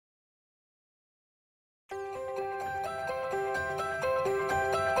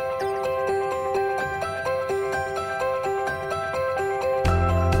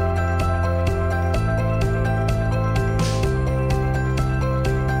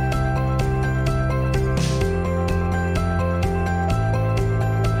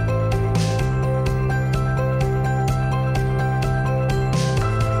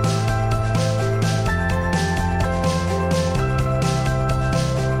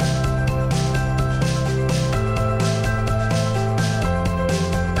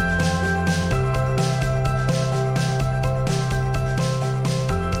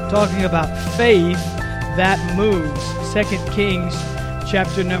talking about faith that moves. 2 Kings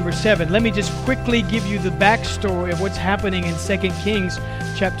chapter number 7. Let me just quickly give you the backstory of what's happening in 2 Kings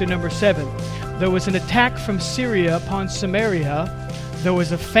chapter number 7. There was an attack from Syria upon Samaria. There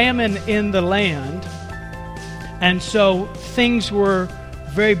was a famine in the land. And so things were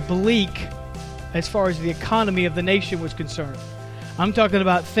very bleak as far as the economy of the nation was concerned. I'm talking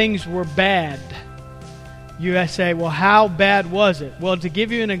about things were bad. You say, well, how bad was it? Well, to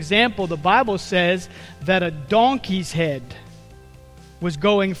give you an example, the Bible says that a donkey's head was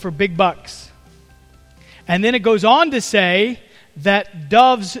going for big bucks. And then it goes on to say that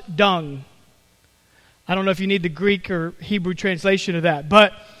dove's dung. I don't know if you need the Greek or Hebrew translation of that,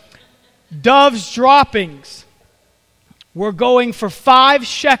 but dove's droppings were going for 5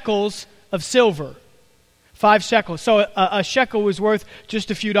 shekels of silver. 5 shekels. So a shekel was worth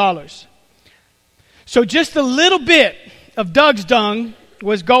just a few dollars. So just a little bit of dove's dung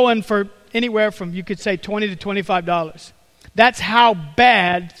was going for anywhere from, you could say, $20 to $25. That's how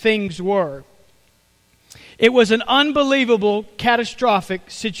bad things were. It was an unbelievable, catastrophic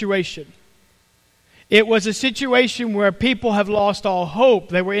situation. It was a situation where people have lost all hope.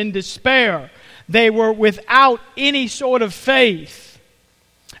 They were in despair. They were without any sort of faith.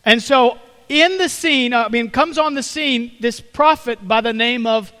 And so in the scene, comes on the scene this prophet by the name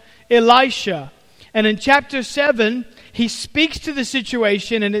of Elisha. And in chapter 7, he speaks to the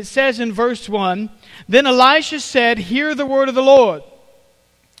situation, and it says in verse 1, "Then Elisha said, 'Hear the word of the Lord.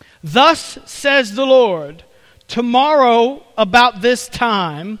 Thus says the Lord, tomorrow about this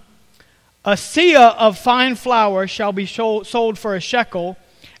time, a seah of fine flour shall be sold for a shekel,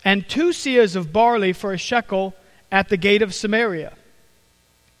 and 2 seahs of barley for a shekel at the gate of Samaria.'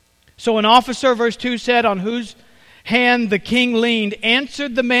 So an officer," verse 2 said, "on whose hand the king leaned,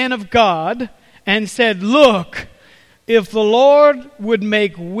 answered the man of God and said, 'Look, if the Lord would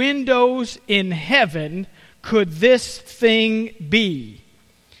make windows in heaven, could this thing be?'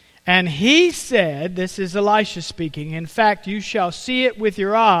 And he said," this is Elisha speaking, "'In fact, you shall see it with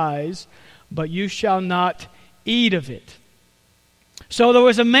your eyes, but you shall not eat of it.'" So there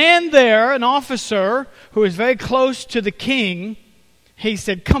was a man there, an officer, who was very close to the king. He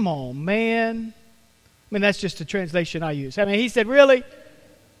said, "Come on, man." That's just the translation I use. He said, "Really?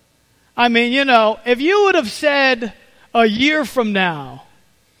 If you would have said a year from now,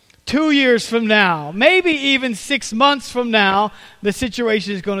 2 years from now, maybe even 6 months from now, the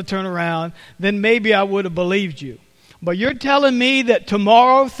situation is going to turn around, then maybe I would have believed you. But you're telling me that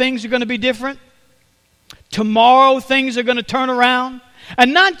tomorrow things are going to be different? Tomorrow things are going to turn around?"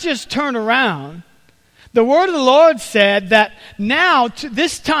 And not just turn around. The word of the Lord said that now,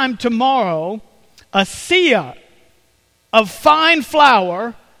 this time tomorrow, a seah of fine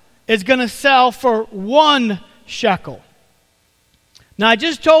flour is going to sell for 1 shekel. Now, I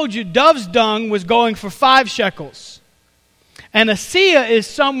just told you dove's dung was going for 5 shekels. And a seah is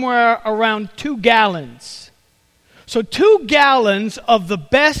somewhere around 2 gallons. So 2 gallons of the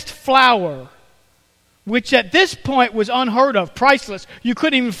best flour, which at this point was unheard of, priceless. You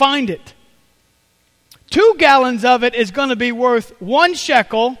couldn't even find it. 2 gallons of it is going to be worth 1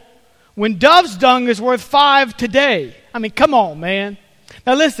 shekel when dove's dung is worth 5 today. Come on, man.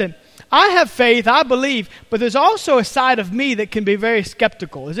 Now listen, I have faith, I believe, but there's also a side of me that can be very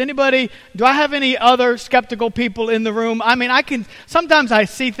skeptical. Do I have any other skeptical people in the room? Sometimes I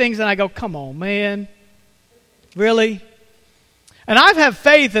see things and I go, come on, man. Really? And I have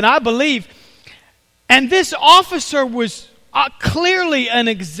faith and I believe. And this officer was clearly an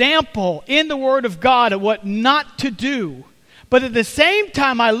example in the Word of God of what not to do. But at the same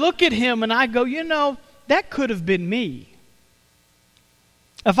time, I look at him and I go, that could have been me.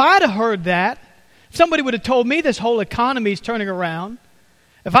 If I'd have heard that, if somebody would have told me this whole economy is turning around,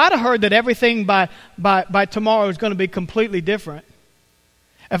 if I'd have heard that everything by tomorrow is going to be completely different,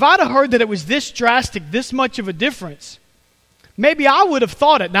 if I'd have heard that it was this drastic, this much of a difference, maybe I would have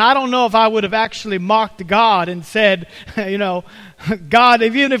thought it. Now, I don't know if I would have actually mocked God and said, God,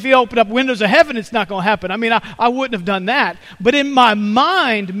 even if you open up windows of heaven, it's not going to happen. I wouldn't have done that. But in my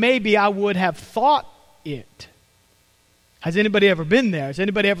mind, maybe I would have thought it. Has anybody ever been there? Has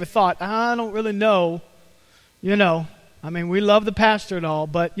anybody ever thought, I don't really know, we love the pastor and all,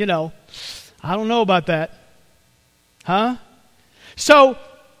 but, I don't know about that. Huh? So,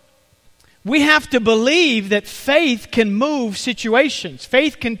 we have to believe that faith can move situations.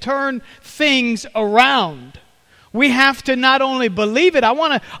 Faith can turn things around. We have to not only believe it, I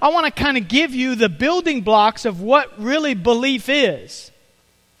want to kind of give you the building blocks of what really belief is.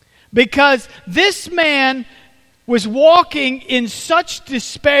 Because this man was walking in such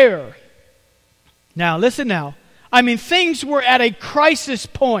despair. Now, listen now. I mean, things were at a crisis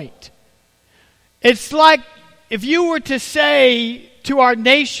point. It's like if you were to say to our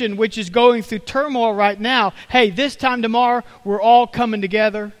nation, which is going through turmoil right now, hey, this time tomorrow, we're all coming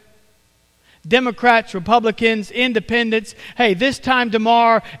together. Democrats, Republicans, independents, hey, this time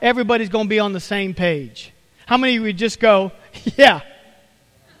tomorrow, everybody's going to be on the same page. How many of you would just go, yeah,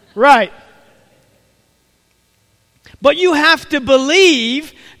 right. But you have to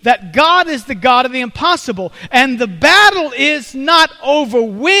believe that God is the God of the impossible. And the battle is not over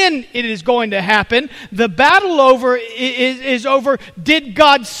when it is going to happen. The battle is over, did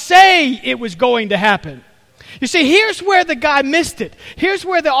God say it was going to happen? You see, here's where the guy missed it. Here's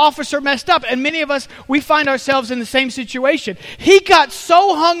where the officer messed up. And many of us, we find ourselves in the same situation. He got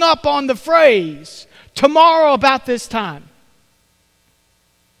so hung up on the phrase, tomorrow about this time.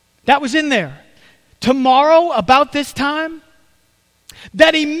 That was in there. Tomorrow about this time,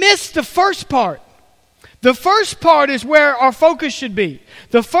 that he missed the first part. The first part is where our focus should be.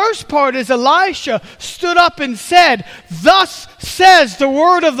 The first part is Elisha stood up and said, "Thus says the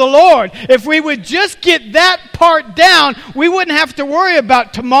word of the Lord." If we would just get that part down, we wouldn't have to worry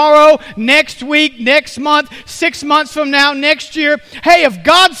about tomorrow, next week, next month, 6 months from now, next year. Hey, if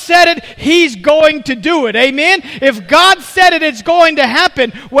God said it, He's going to do it. Amen? If God said it, it's going to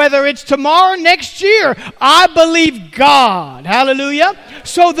happen. Whether it's tomorrow, next year, I believe God. Hallelujah.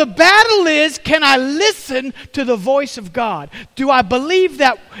 So the battle is, can I listen to the voice of God? Do I believe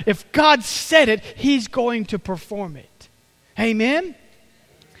that if God said it, He's going to perform it? Amen?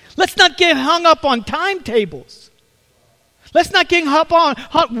 Let's not get hung up on timetables. Let's not get hung up on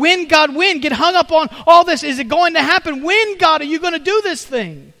when God when. Get hung up on all this. Is it going to happen? When, God, are you going to do this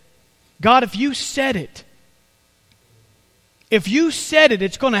thing? God, if you said it,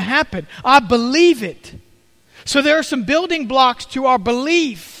 it's going to happen. I believe it. So there are some building blocks to our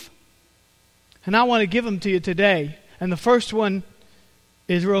belief. And I want to give them to you today. And the first one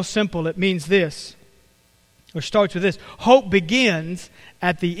is real simple. It means this, or starts with this. Hope begins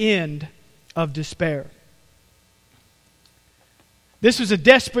at the end of despair. This was a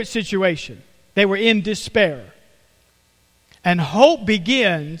desperate situation. They were in despair. And hope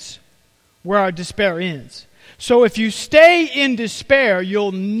begins where our despair ends. So if you stay in despair,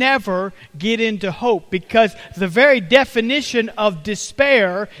 you'll never get into hope, because the very definition of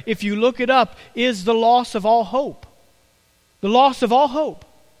despair, if you look it up, is the loss of all hope. The loss of all hope.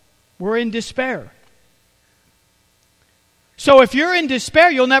 We're in despair. So if you're in despair,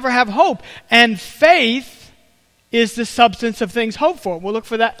 you'll never have hope. And faith is the substance of things hoped for. We'll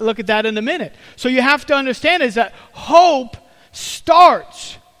look at that in a minute. So you have to understand is that hope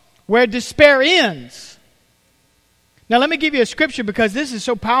starts where despair ends. Now let me give you a scripture because this is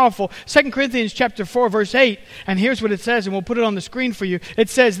so powerful. 2 Corinthians chapter 4, verse 8. And here's what it says, and we'll put it on the screen for you. It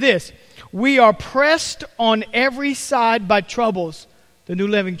says this: "We are pressed on every side by troubles," the New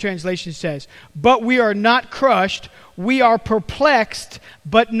Living Translation says, "but we are not crushed. We are perplexed,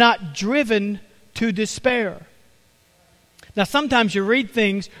 but not driven to despair." Now sometimes you read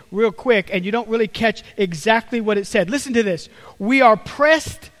things real quick and you don't really catch exactly what it said. Listen to this. We are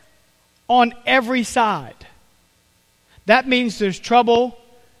pressed on every side. That means there's trouble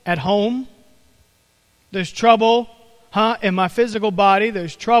at home. There's trouble in my physical body.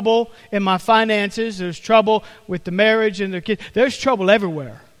 There's trouble in my finances. There's trouble with the marriage and the kids. There's trouble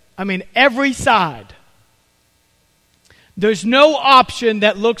everywhere. I mean, every side. There's no option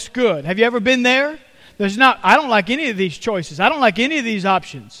that looks good. Have you ever been there? There's not. I don't like any of these choices. I don't like any of these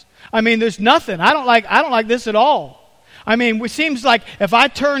options. I mean, there's nothing. I don't like this at all. I mean, it seems like if I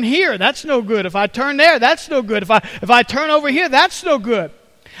turn here, that's no good. If I turn there, that's no good. If I turn over here, that's no good.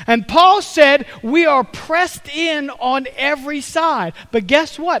 And Paul said, we are pressed in on every side. But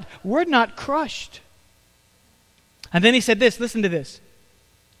guess what? We're not crushed. And then he said this, listen to this.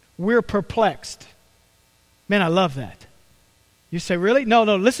 We're perplexed. Man, I love that. You say, really? No,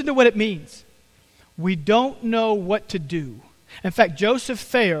 listen to what it means. We don't know what to do. In fact, Joseph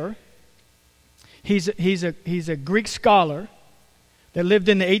Thayer, he's a Greek scholar that lived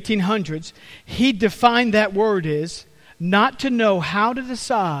in the 1800s. He defined that word as not to know how to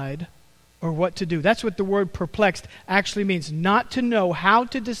decide or what to do. That's what the word perplexed actually means. Not to know how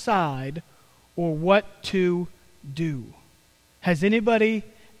to decide or what to do. Has anybody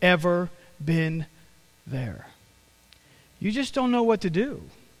ever been there? You just don't know what to do.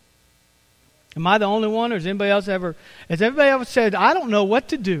 Am I the only one, or has everybody else said, I don't know what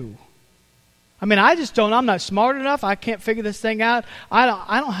to do? I mean, I just don't. I'm not smart enough. I can't figure this thing out.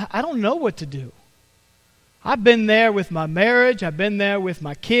 I don't know what to do. I've been there with my marriage. I've been there with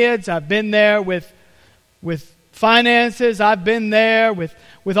my kids. I've been there with finances. I've been there with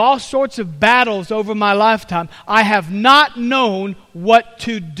with all sorts of battles over my lifetime, I have not known what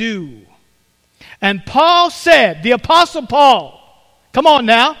to do. And Paul said, the Apostle Paul, come on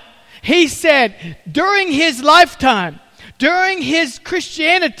now, he said during his lifetime, during his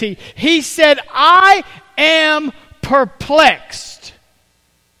Christianity, he said, I am perplexed.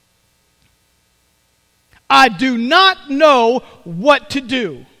 I do not know what to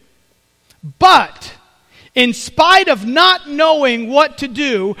do. But in spite of not knowing what to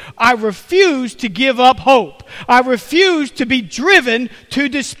do, I refuse to give up hope. I refuse to be driven to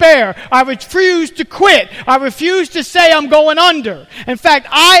despair. I refuse to quit. I refuse to say I'm going under. In fact,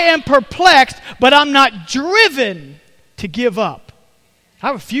 I am perplexed, but I'm not driven to give up.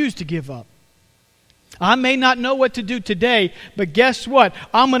 I refuse to give up. I may not know what to do today, but guess what?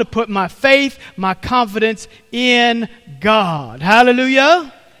 I'm going to put my faith, my confidence in God.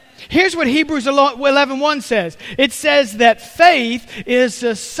 Hallelujah. Here's what Hebrews 11:1 says. It says that faith is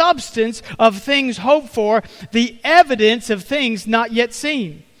the substance of things hoped for, the evidence of things not yet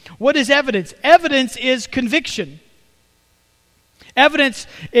seen. What is evidence? Evidence is conviction. Evidence,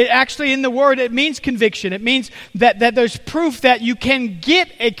 actually in the word, it means conviction. It means that there's proof that you can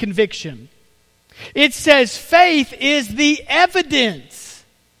get a conviction. It says faith is the evidence.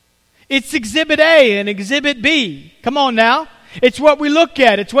 It's exhibit A and exhibit B. Come on now. It's what we look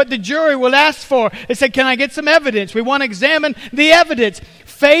at. It's what the jury will ask for. They say, can I get some evidence? We want to examine the evidence.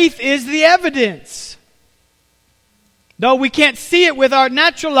 Faith is the evidence. Though we can't see it with our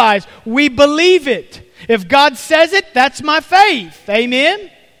natural eyes, we believe it. If God says it, that's my faith. Amen?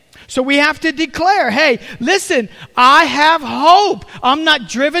 So we have to declare, hey, listen, I have hope. I'm not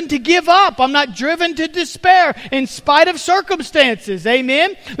driven to give up. I'm not driven to despair in spite of circumstances.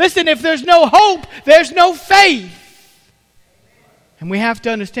 Amen? Listen, if there's no hope, there's no faith. And we have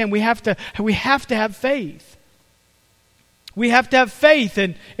to understand, we have to have faith. We have to have faith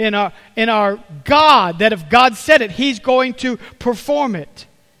in our God, that if God said it, He's going to perform it.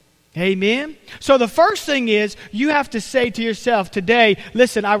 Amen? So the first thing is, you have to say to yourself today,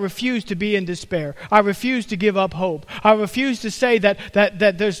 listen, I refuse to be in despair. I refuse to give up hope. I refuse to say that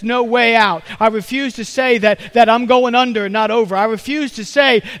there's no way out. I refuse to say that I'm going under and not over. I refuse to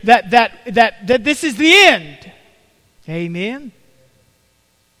say that this is the end. Amen?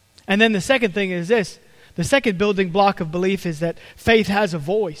 And then the second thing is this. The second building block of belief is that faith has a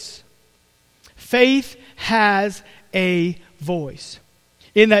voice. Faith has a voice.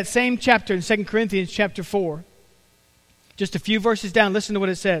 In that same chapter, in 2 Corinthians chapter 4, just a few verses down, listen to what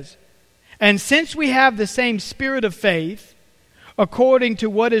it says. And since we have the same spirit of faith, according to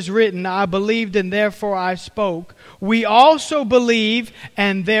what is written, I believed and therefore I spoke, we also believe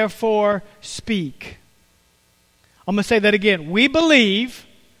and therefore speak. I'm going to say that again. We believe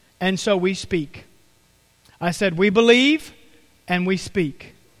and so we speak. I said we believe and we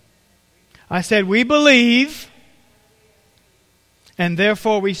speak. I said we believe and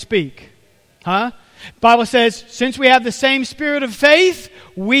therefore we speak. Bible says, since we have the same spirit of faith,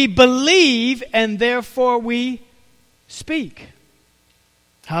 we believe and therefore we speak.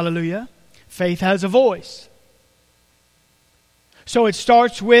 Hallelujah. Faith has a voice. So it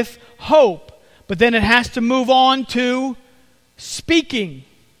starts with hope, but then it has to move on to speaking.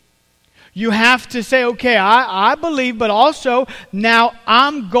 You have to say, okay, I believe, but also now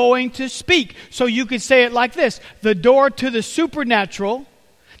I'm going to speak. So you could say it like this. The door to the supernatural,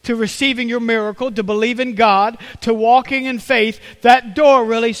 to receiving your miracle, to believe in God, to walking in faith, that door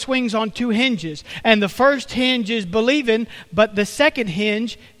really swings on two hinges. And the first hinge is believing, but the second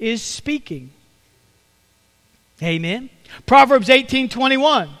hinge is speaking. Amen. Proverbs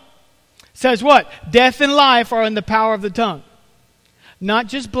 18:21 says what? Death and life are in the power of the tongue. Not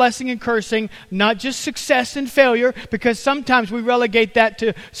just blessing and cursing, not just success and failure, because sometimes we relegate that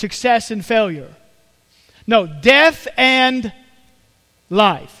to success and failure. No, death and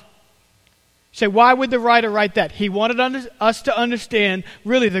life. You say, why would the writer write that? He wanted us to understand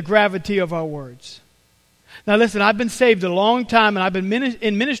really the gravity of our words. Now listen, I've been saved a long time and I've been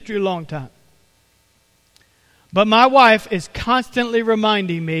in ministry a long time. But my wife is constantly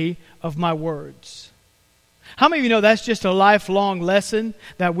reminding me of my words. How many of you know that's just a lifelong lesson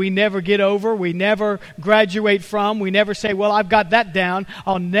that we never get over, we never graduate from, we never say, well, I've got that down.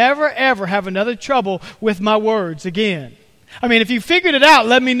 I'll never, ever have another trouble with my words again. I mean, if you figured it out,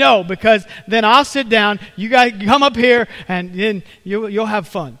 let me know, because then I'll sit down, you guys come up here, and then you'll have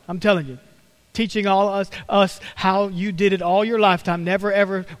fun. I'm telling you. Teaching all us how you did it all your lifetime, never,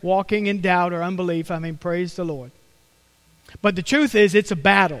 ever walking in doubt or unbelief. I mean, praise the Lord. But the truth is, it's a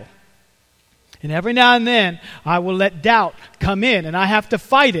battle. And every now and then, I will let doubt come in, and I have to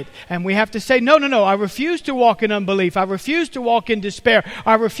fight it. And we have to say, no, I refuse to walk in unbelief. I refuse to walk in despair.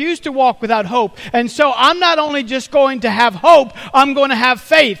 I refuse to walk without hope. And so I'm not only just going to have hope, I'm going to have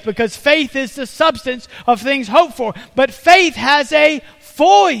faith, because faith is the substance of things hoped for. But faith has a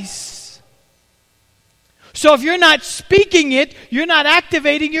voice. So if you're not speaking it, you're not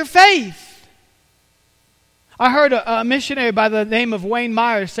activating your faith. I heard a missionary by the name of Wayne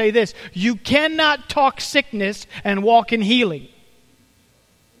Myers say this: you cannot talk sickness and walk in healing.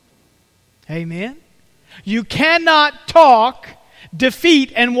 Amen? You cannot talk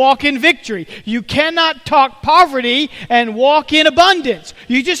defeat and walk in victory. You cannot talk poverty and walk in abundance.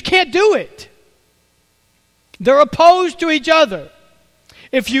 You just can't do it. They're opposed to each other.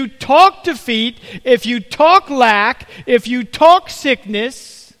 If you talk defeat, if you talk lack, if you talk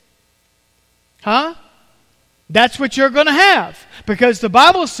sickness, that's what you're going to have. Because the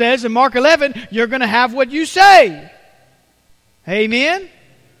Bible says in Mark 11, you're going to have what you say. Amen?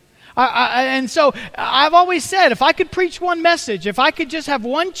 And so I've always said, if I could preach one message, if I could just have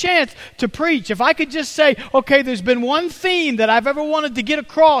one chance to preach, if I could just say, okay, there's been one theme that I've ever wanted to get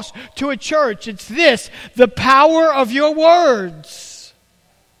across to a church, it's this: the power of your words.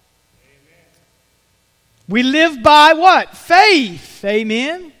 Amen. We live by what? Faith.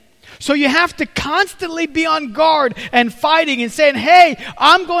 Amen? So you have to constantly be on guard and fighting and saying, hey,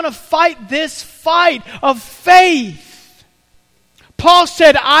 I'm going to fight this fight of faith. Paul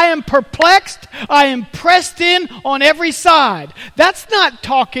said, I am perplexed, I am pressed in on every side. That's not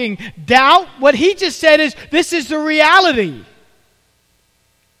talking doubt. What he just said is, this is the reality.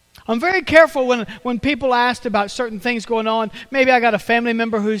 I'm very careful when people ask about certain things going on. Maybe I got a family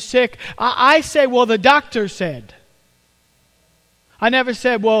member who's sick. I say, well, the doctor said. I never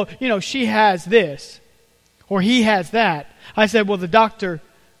said, well, she has this or he has that. I said, well, the doctor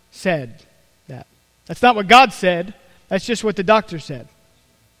said that. That's not what God said. That's just what the doctor said.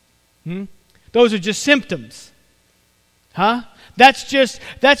 Those are just symptoms. That's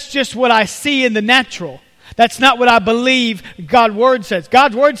just what I see in the natural. That's not what I believe God's Word says.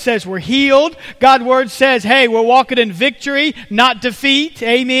 God's Word says we're healed. God's Word says, hey, we're walking in victory, not defeat.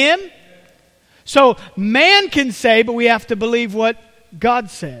 Amen? So man can say, but we have to believe what God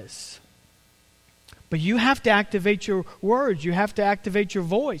says. But you have to activate your words. You have to activate your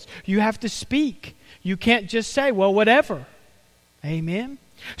voice. You have to speak. You can't just say, well, whatever. Amen?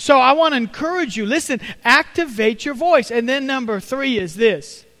 So I want to encourage you. Listen, activate your voice. And then number 3 is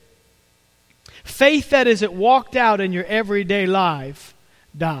this: faith that isn't walked out in your everyday life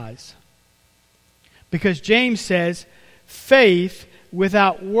dies. Because James says, faith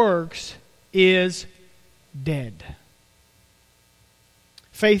without works is dead.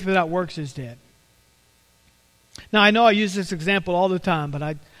 Faith without works is dead. Now, I know I use this example all the time, but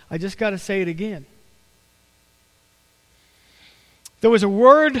I just got to say it again. There was a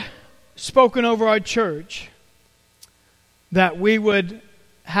word spoken over our church that we would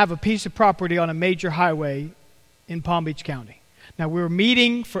have a piece of property on a major highway in Palm Beach County. Now, we were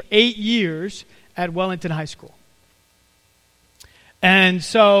meeting for 8 years at Wellington High School. And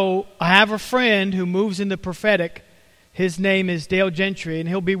so I have a friend who moves in the prophetic. His name is Dale Gentry, and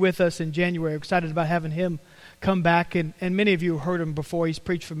he'll be with us in January. I'm excited about having him come back, and many of you have heard him before. He's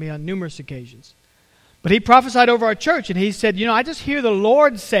preached for me on numerous occasions. But he prophesied over our church, and he said, I just hear the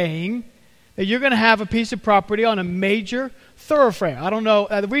Lord saying that you're going to have a piece of property on a major thoroughfare. I don't know.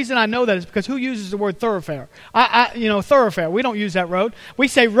 The reason I know that is because who uses the word thoroughfare? Thoroughfare. We don't use that road. We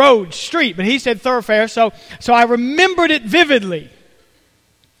say road, street, but he said thoroughfare, so I remembered it vividly.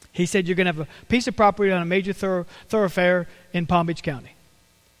 He said, you're going to have a piece of property on a major thoroughfare in Palm Beach County.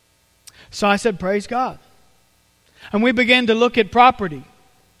 So I said, praise God. And we began to look at property.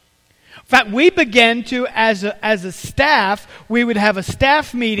 In fact, we began to, as a staff, we would have a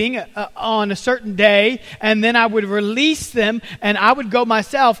staff meeting on a certain day, and then I would release them, and I would go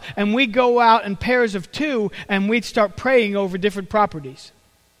myself, and we'd go out in pairs of 2, and we'd start praying over different properties.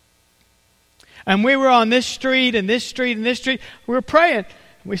 And we were on this street, and this street, and this street. We were praying.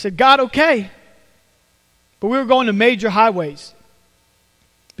 We said, God, okay. But we were going to major highways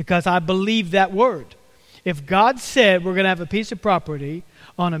because I believed that word. If God said we're going to have a piece of property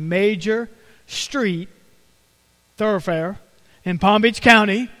on a major street, thoroughfare, in Palm Beach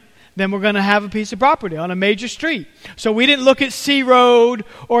County, then we're going to have a piece of property on a major street. So we didn't look at C Road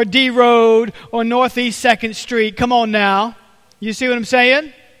or D Road or Northeast 2nd Street. Come on now. You see what I'm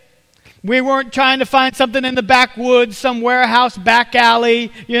saying? We weren't trying to find something in the backwoods, some warehouse back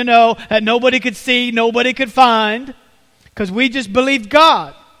alley, that nobody could see, nobody could find, because we just believed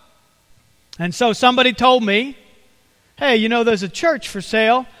God. And so somebody told me, hey, there's a church for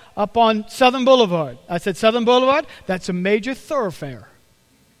sale up on Southern Boulevard. I said, Southern Boulevard? That's a major thoroughfare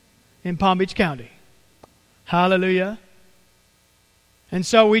in Palm Beach County. Hallelujah. And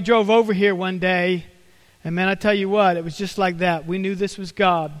so we drove over here one day, and man, I tell you what, it was just like that. We knew this was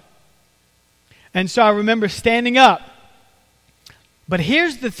God. And so I remember standing up. But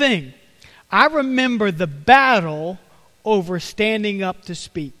here's the thing. I remember the battle over standing up to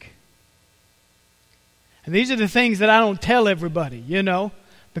speak. And these are the things that I don't tell everybody,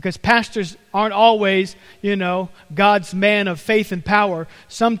 because pastors aren't always, God's man of faith and power.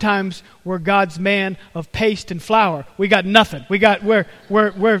 Sometimes we're God's man of paste and flour. We got nothing.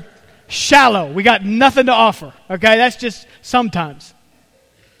 We're shallow. We got nothing to offer. Okay, that's just sometimes.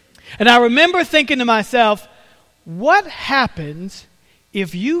 And I remember thinking to myself, what happens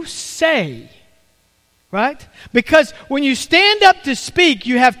if you say, right? Because when you stand up to speak,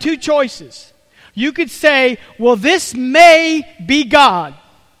 you have two choices. You could say, well, this may be God.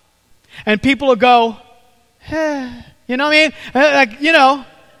 And people will go, you know what I mean?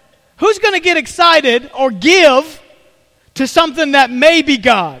 Who's going to get excited or give to something that may be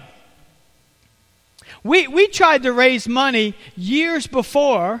God? We tried to raise money years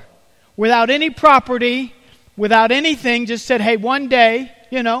before without any property, without anything, just said, hey, one day,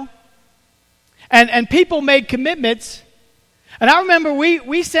 And people made commitments. And I remember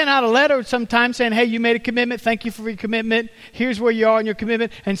we sent out a letter sometime saying, hey, you made a commitment. Thank you for your commitment. Here's where you are in your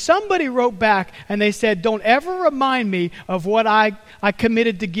commitment. And somebody wrote back and they said, don't ever remind me of what I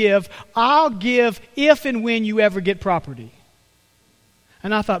committed to give. I'll give if and when you ever get property.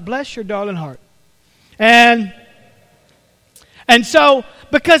 And I thought, bless your darling heart. And so,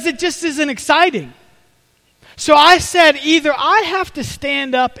 because it just isn't exciting. So I said, either I have to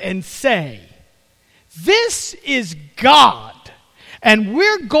stand up and say, this is God. And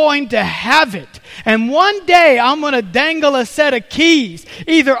we're going to have it. And one day I'm going to dangle a set of keys.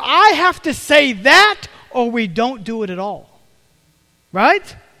 Either I have to say that or we don't do it at all.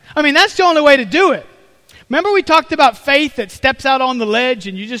 Right? I mean, that's the only way to do it. Remember we talked about faith that steps out on the ledge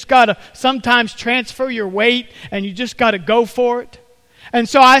and you just got to sometimes transfer your weight and you just got to go for it. And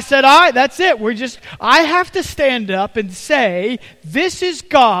so I said, all right, that's it. I have to stand up and say, this is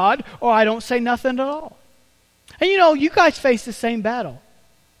God, or I don't say nothing at all. And you guys face the same battle.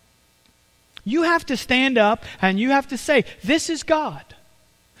 You have to stand up and you have to say, this is God.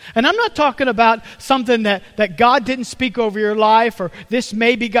 And I'm not talking about something that God didn't speak over your life or this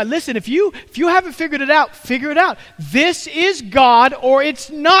may be God. Listen, if you haven't figured it out, figure it out. This is God or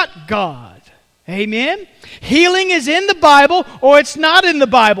it's not God. Amen? Healing is in the Bible or it's not in the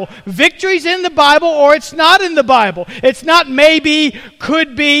Bible. Victory's in the Bible or it's not in the Bible. It's not maybe,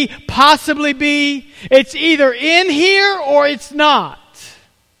 could be, possibly be. It's either in here or it's not.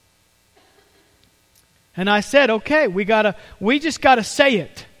 And I said, okay, we just got to say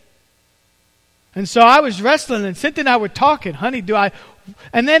it. And so I was wrestling and Cynthia and I were talking, honey,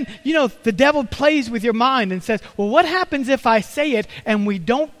 and then, the devil plays with your mind and says, well, what happens if I say it and we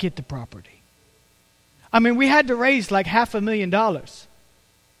don't get the property? I mean, we had to raise like $500,000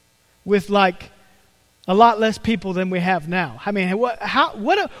 with like a lot less people than we have now. I mean, what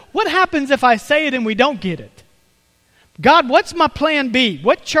happens if I say it and we don't get it? God, what's my plan B?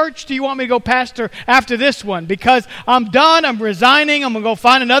 What church do you want me to go pastor after this one? Because I'm done, I'm resigning, I'm going to go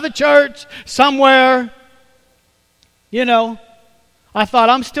find another church somewhere. I thought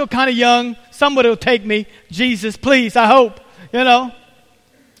I'm still kind of young. Somebody will take me. Jesus, please, I hope,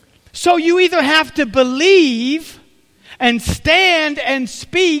 So you either have to believe and stand and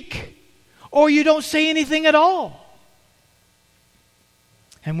speak, or you don't say anything at all.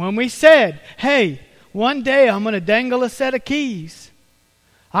 And when we said, hey, one day I'm going to dangle a set of keys,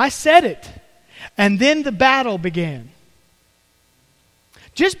 I said it. And then the battle began.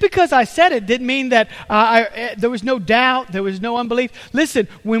 Just because I said it didn't mean that there was no doubt, there was no unbelief. Listen,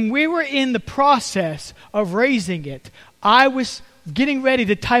 when we were in the process of raising it, I was getting ready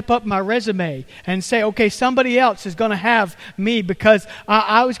to type up my resume and say, okay, somebody else is going to have me, because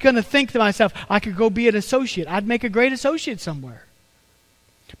I was going to think to myself, I could go be an associate. I'd make a great associate somewhere.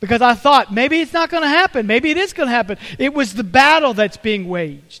 Because I thought, maybe it's not going to happen. Maybe it is going to happen. It was the battle that's being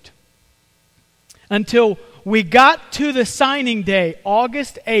waged. Until we got to the signing day,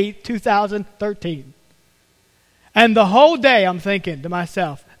 August 8, 2013. And the whole day I'm thinking to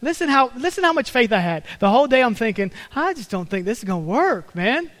myself, listen how much faith I had. The whole day I'm thinking, I just don't think this is going to work,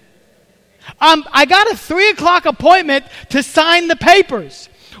 man. I got a 3:00 appointment to sign the papers.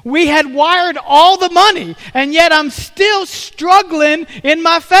 We had wired all the money, and yet I'm still struggling in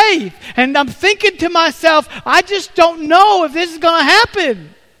my faith. And I'm thinking to myself, I just don't know if this is going to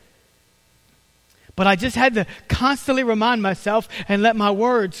happen. But I just had to constantly remind myself and let my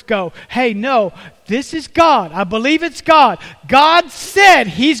words go. Hey, no, this is God. I believe it's God. God said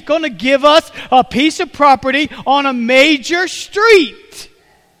He's going to give us a piece of property on a major street.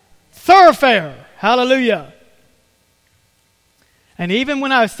 Thoroughfare. Hallelujah. And even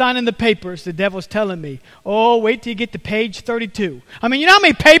when I was signing the papers, the devil's telling me, oh, wait till you get to page 32. I mean, you know how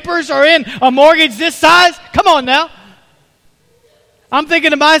many papers are in a mortgage this size? Come on now. I'm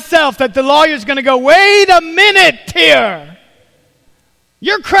thinking to myself that the lawyer's going to go, wait a minute here.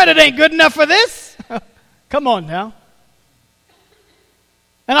 Your credit ain't good enough for this. Come on now.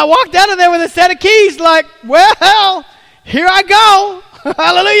 And I walked out of there with a set of keys like, well, here I go.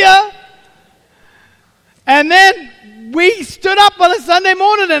 Hallelujah. And then we stood up on a Sunday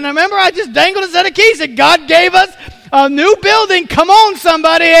morning, and I remember I just dangled a set of keys and God gave us a new building. Come on,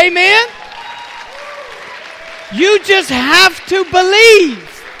 somebody. Amen. You just have to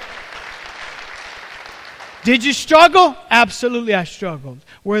believe. Did you struggle? Absolutely, I struggled.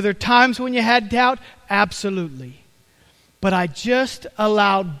 Were there times when you had doubt? Absolutely. But I just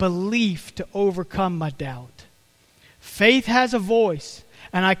allowed belief to overcome my doubt. Faith has a voice,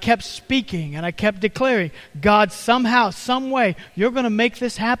 and I kept speaking, and I kept declaring, God, somehow, some way, you're going to make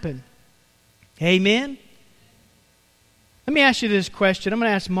this happen. Amen? Let me ask you this question. I'm going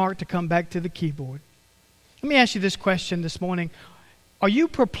to ask Mark to come back to the keyboard. Let me ask you this question this morning. Are you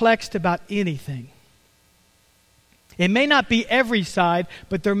perplexed about anything? It may not be every side,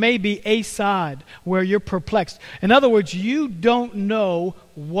 but there may be a side where you're perplexed. In other words, you don't know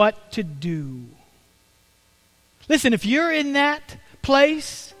what to do. Listen, if you're in that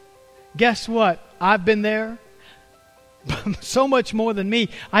place, guess what? I've been there. So much more than me.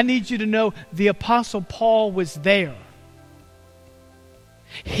 I need you to know the Apostle Paul was there.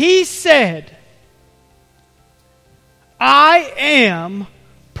 He said, I am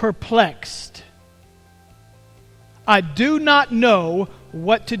perplexed. I do not know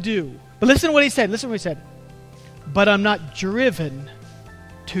what to do. But listen to what he said. Listen to what he said. But I'm not driven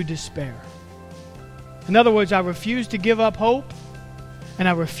to despair. In other words, I refuse to give up hope, and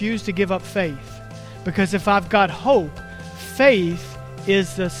I refuse to give up faith. Because if I've got hope, faith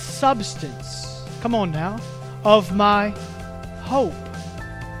is the substance, come on now, of my hope.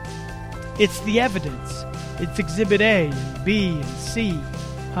 It's the evidence. It's exhibit A and B and C.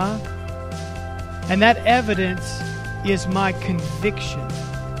 And that evidence is my conviction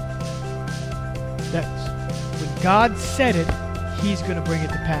that when God said it, He's going to bring it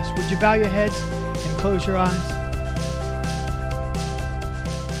to pass. Would you bow your heads and close your eyes?